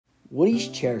Woody's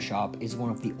Chair Shop is one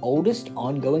of the oldest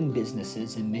ongoing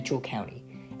businesses in Mitchell County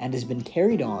and has been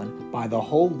carried on by the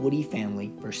whole Woody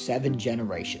family for 7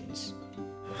 generations.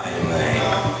 I am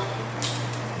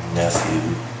a nephew,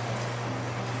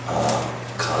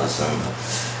 cousin.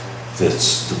 The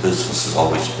business has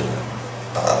always been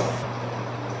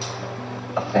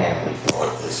a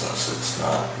family-run business. It's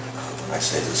not, when I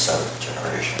say the 7th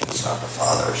generation, it's not the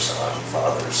father-son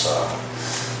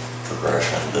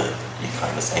progression that you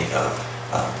kind of think of.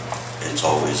 It's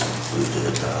always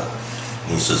included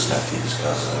nieces, nephews,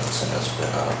 cousins, and it's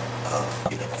been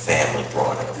a family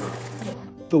brought over.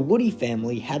 The Woody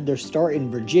family had their start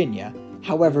in Virginia.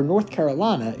 However, North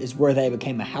Carolina is where they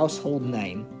became a household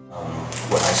name.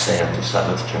 When I say I'm the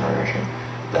 7th generation,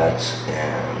 that's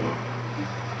in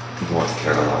North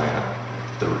Carolina.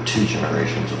 There were 2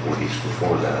 generations of Woodys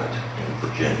before that in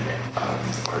Virginia.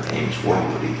 Our names were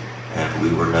Woody, and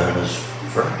we were known as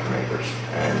furniture makers,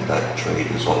 and that trade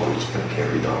has always been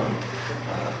carried on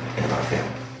in our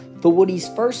family. The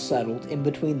Woodys first settled in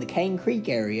between the Cane Creek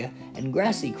area and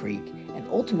Grassy Creek, and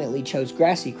ultimately chose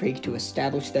Grassy Creek to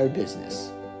establish their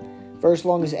business. For as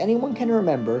long as anyone can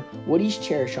remember, Woody's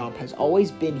Chair Shop has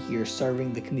always been here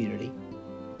serving the community.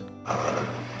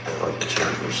 Like the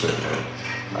chairs we're sitting in,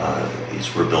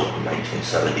 these were built in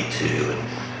 1972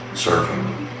 and serving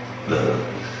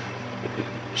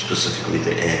specifically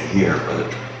the inn here, but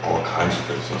all kinds of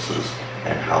businesses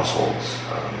and households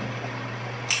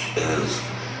is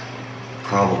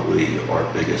probably our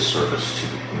biggest service to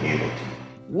the community.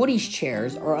 Woody's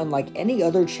chairs are unlike any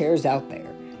other chairs out there.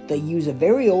 They use a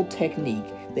very old technique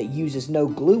that uses no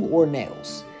glue or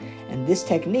nails, and this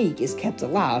technique is kept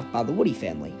alive by the Woody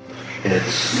family.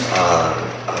 It's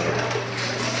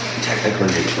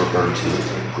technically it's referred to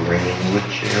as a green wood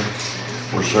chair,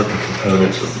 where certain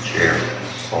components of the chair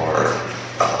are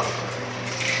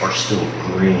still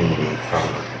green from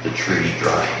the tree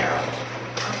drying out,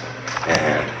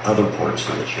 and other parts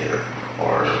of the chair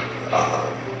are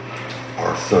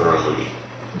thoroughly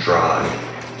dry.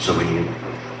 So when you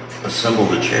assemble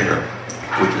the chair,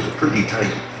 which is a pretty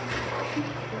tight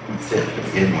fit to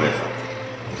begin with,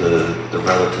 the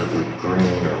relatively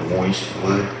green or moist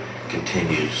wood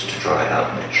continues to dry out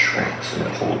and it shrinks and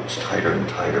it holds tighter and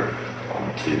tighter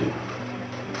onto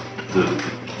the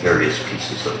various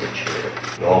pieces of the chair.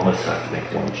 You almost have to make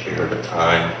one chair at a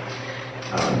time.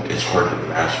 It's hard to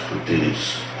mass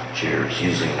produce chairs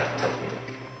using that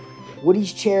technique.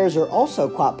 Woody's chairs are also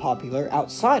quite popular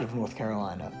outside of North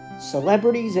Carolina.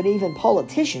 Celebrities and even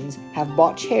politicians have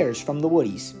bought chairs from the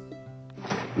Woodys.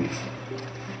 We've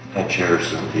had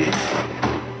chairs in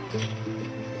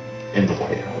the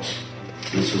White House.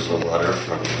 This is a letter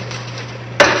from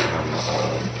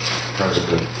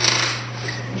President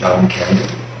John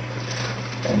Kennedy,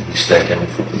 and he's thanking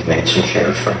we made some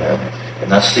chairs for him,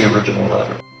 and that's the original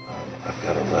letter. I've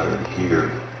got a letter here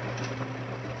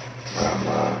from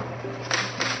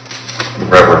the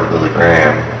Reverend Billy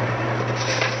Graham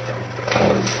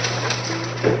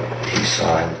that he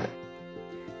signed.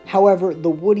 However,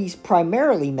 the Woodys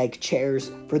primarily make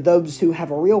chairs for those who have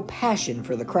a real passion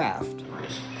for the craft.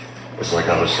 It's like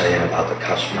I was saying about the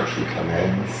customers who come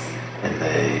in, and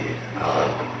they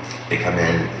come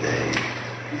in,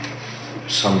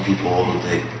 some people,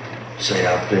 they say,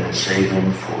 I've been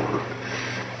saving for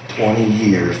 20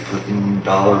 years, putting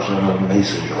dollars in a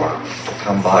mason jar. They'll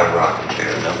come buy a rocking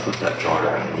chair and they'll put that jar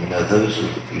down. And you know, those are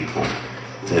the people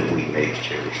that we make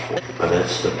chairs for. But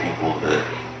it's the people that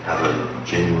have a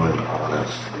genuine,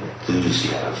 honest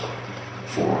enthusiasm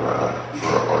for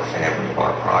our family and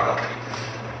our product.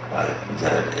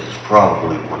 That is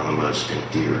probably one of the most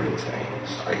endearing things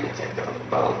I can think of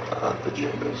about the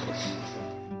chair business.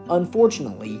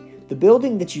 Unfortunately, the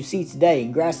building that you see today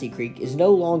in Grassy Creek is no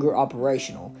longer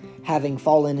operational, having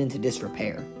fallen into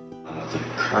disrepair. The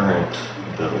current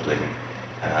building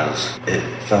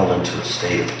fell into a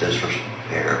state of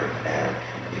disrepair, and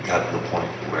it got to the point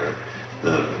where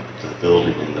the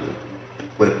building and the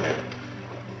equipment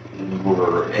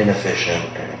were inefficient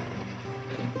and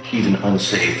even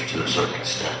unsafe to a certain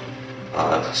extent.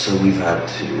 So we've had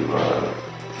to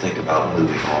think about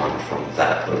moving on from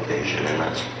that location, and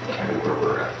that's kind of where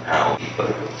we're at now.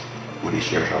 But Woody's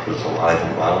Chair Shop is alive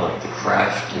and well, and the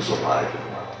craft is alive and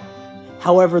well.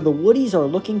 However, the Woodys are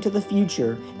looking to the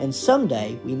future, and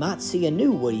someday we might see a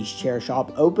new Woody's Chair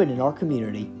Shop open in our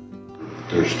community.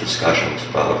 There's discussions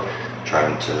about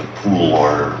trying to pool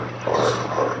our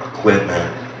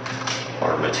equipment,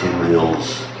 our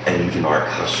materials, and even our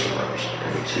customers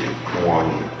into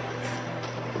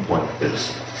one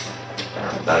business.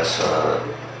 And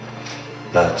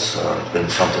that's been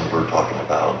something we're talking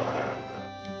about.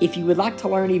 If you would like to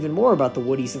learn even more about the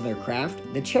Woodies and their craft,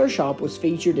 the Chair Shop was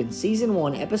featured in Season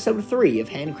 1, Episode 3 of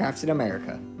Handcrafted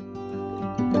America.